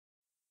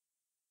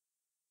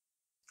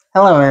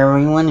Hello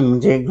everyone,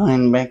 I'm Jake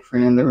Glenn back for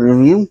another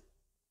review.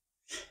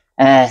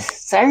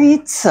 Sorry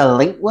it's a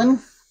late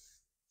one.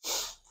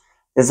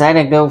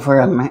 Decided to go for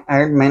a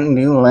Hard Mountain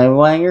Dew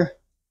Livewire.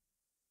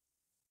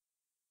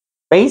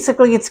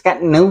 Basically, it's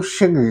got no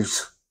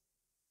sugars.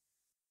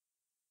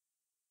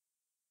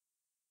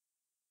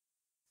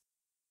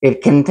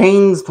 It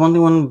contains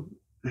 21,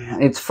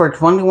 it's for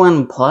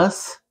 21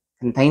 plus,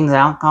 contains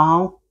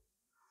alcohol,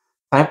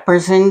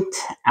 5%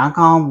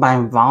 alcohol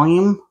by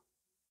volume.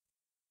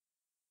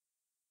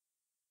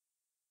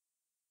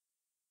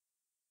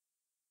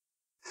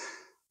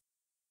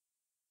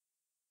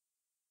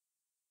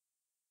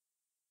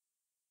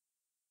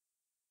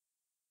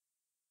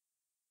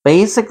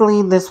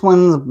 Basically, this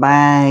one's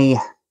by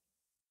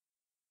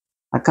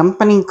a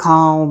company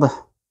called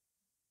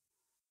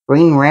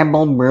Green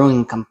Rebel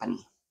Brewing Company.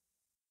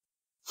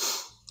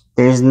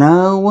 There's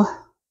no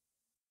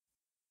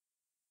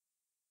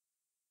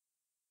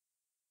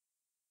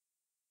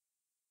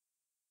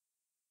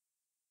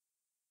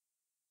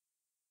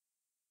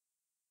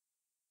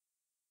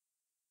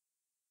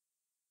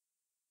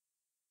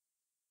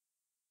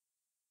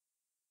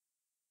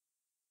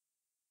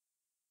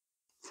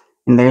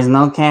and there's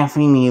no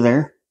caffeine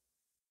either.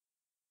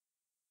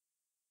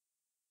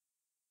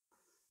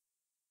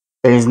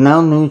 There's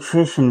no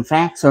nutrition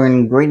facts or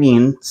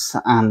ingredients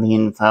on the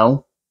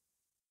info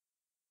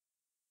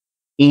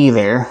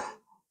either.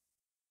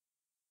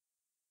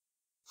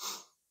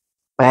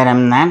 But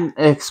I'm not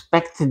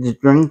expected to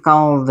drink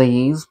all of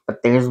these,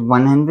 but there's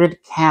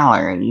 100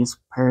 calories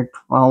per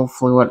 12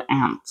 fluid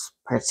ounce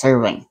per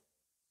serving.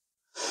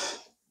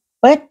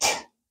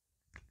 But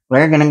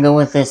we're gonna go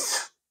with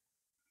this.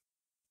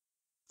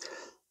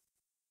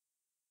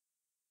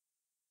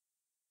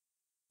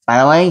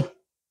 By the way,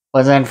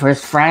 was that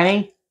first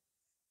Friday?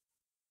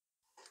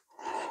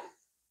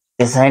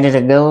 Decided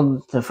to go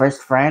to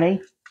first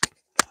Friday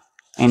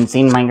and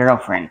seen my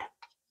girlfriend.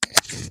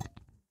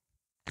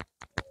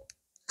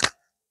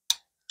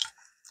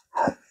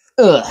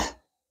 Ugh.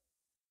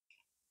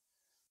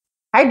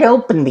 I'd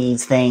open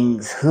these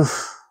things.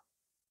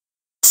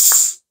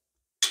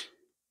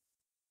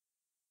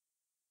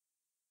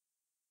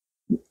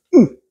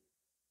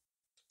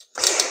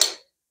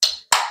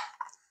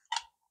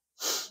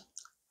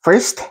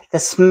 First, the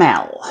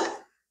smell.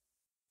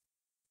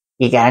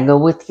 You gotta go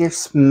with your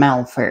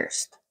smell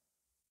first.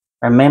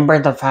 Remember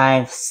the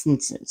 5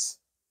 senses.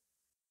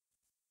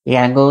 You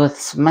gotta go with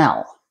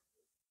smell.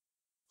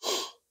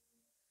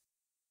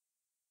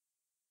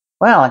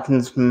 Well, I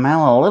can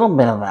smell a little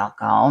bit of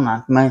alcohol,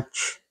 not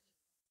much.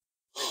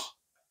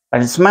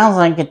 But it smells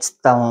like it's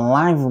the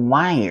live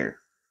wire.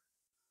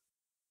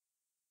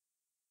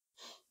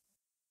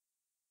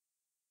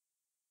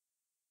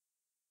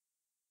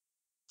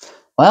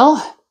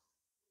 Well,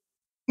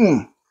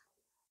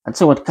 let's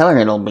see what color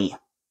it'll be.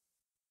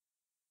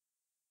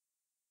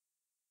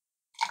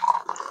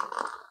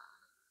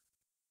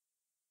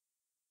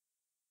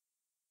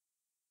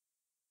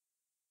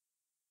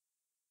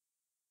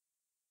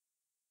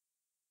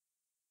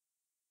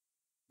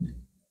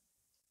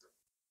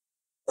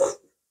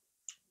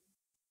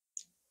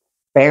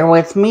 Bear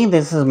with me,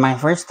 this is my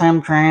first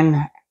time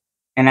trying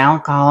an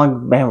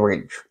alcoholic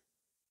beverage.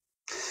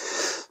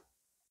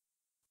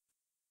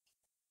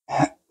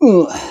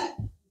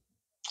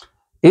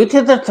 Due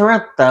to the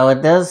throat, though,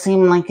 it does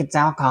seem like it's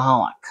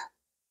alcoholic.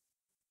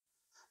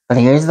 But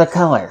here's the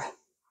color.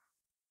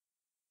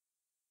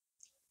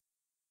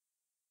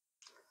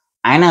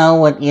 I know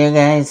what you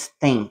guys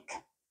think.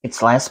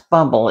 It's less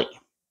bubbly.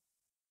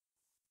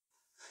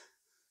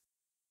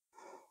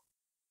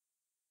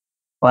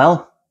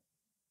 Well,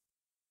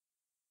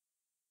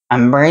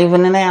 I'm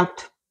braving it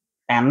out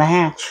down the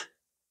hatch.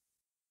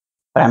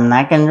 But I'm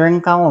not gonna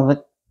drink all of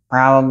it,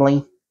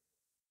 probably.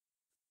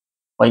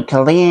 Wait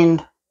till the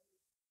end.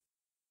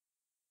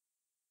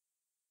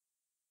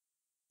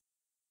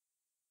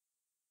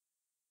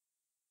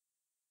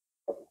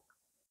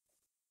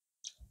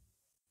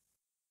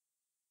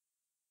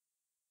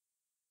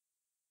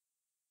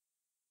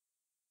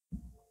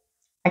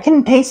 I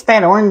can taste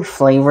that orange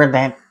flavor,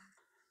 that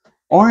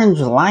orange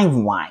live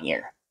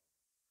wire.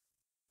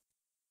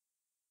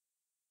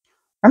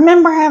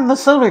 Remember how the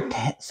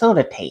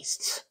soda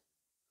tastes.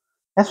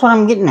 That's what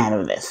I'm getting out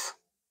of this.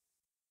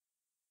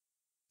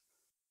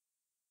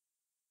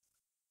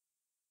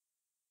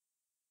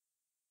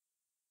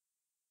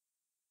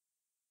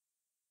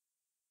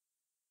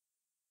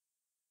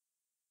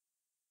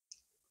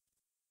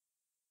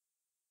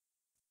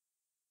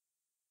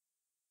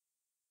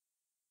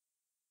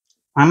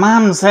 My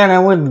mom said I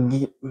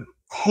would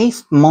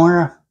taste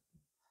more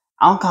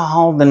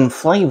alcohol than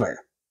flavor.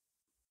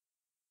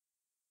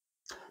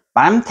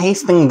 But I'm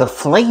tasting the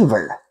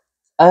flavor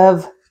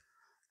of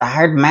the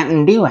Hard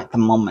Mountain Dew at the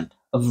moment,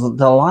 of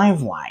the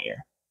live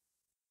wire.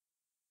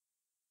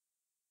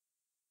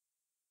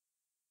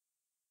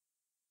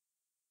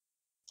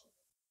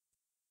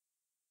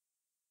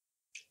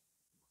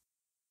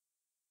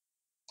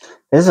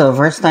 This is the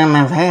first time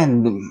I've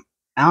had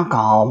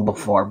alcohol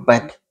before,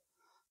 but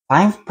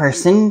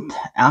 5%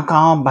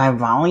 alcohol by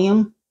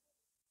volume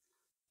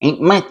ain't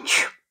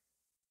much.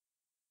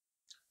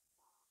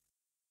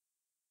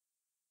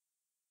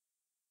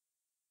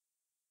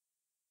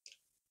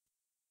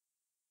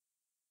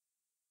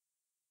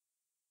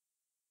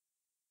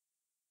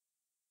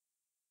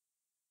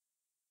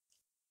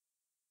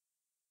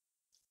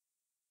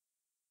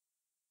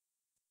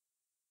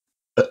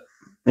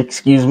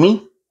 Excuse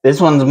me? This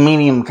one's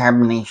medium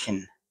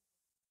carbonation.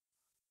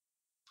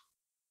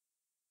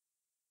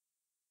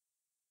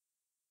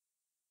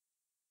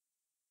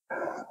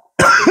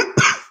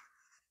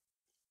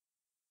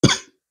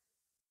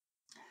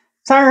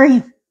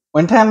 Sorry,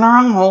 went down the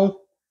wrong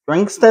hole.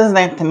 Drinks does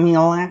that to me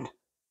a lot.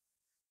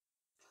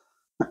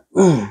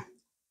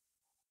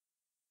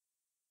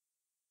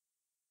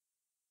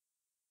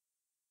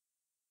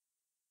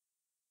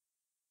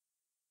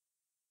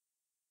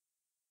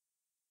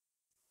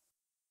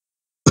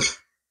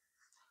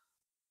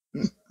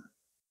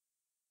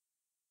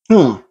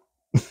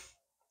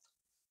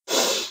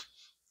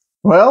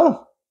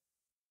 Well,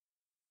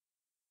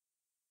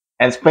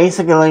 that's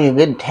basically a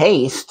good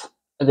taste,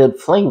 a good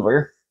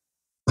flavor.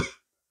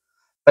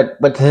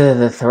 But to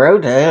the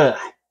throat,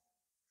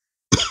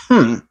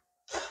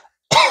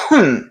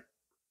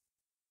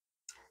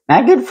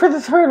 not good for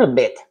the throat a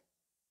bit.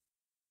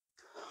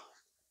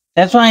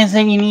 That's why I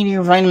say you need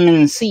your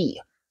vitamin C.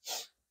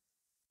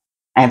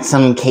 At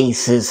some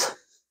cases.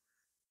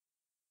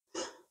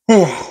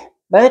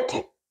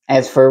 But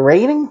as for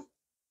rating,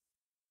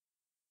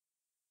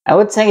 I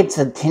would say it's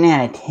a 10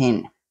 out of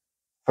 10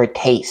 for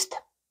taste.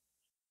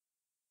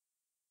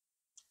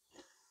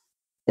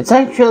 It's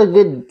actually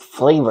good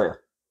flavor.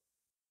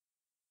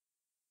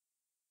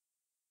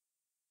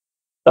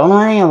 Don't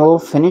worry, I will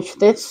finish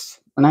this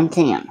when I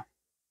can.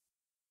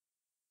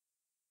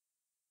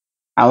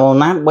 I will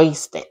not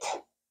waste it.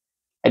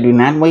 I do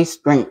not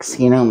waste drinks,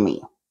 you know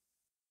me.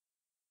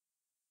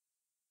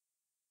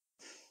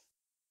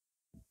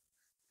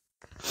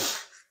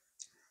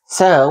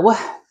 So,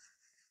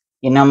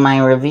 you know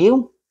my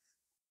review?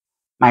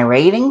 My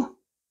rating?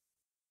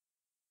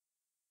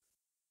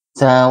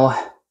 So,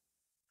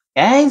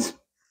 guys,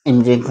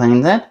 MJ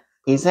claims that.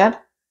 Peace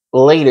out.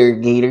 Later,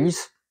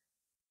 Gators.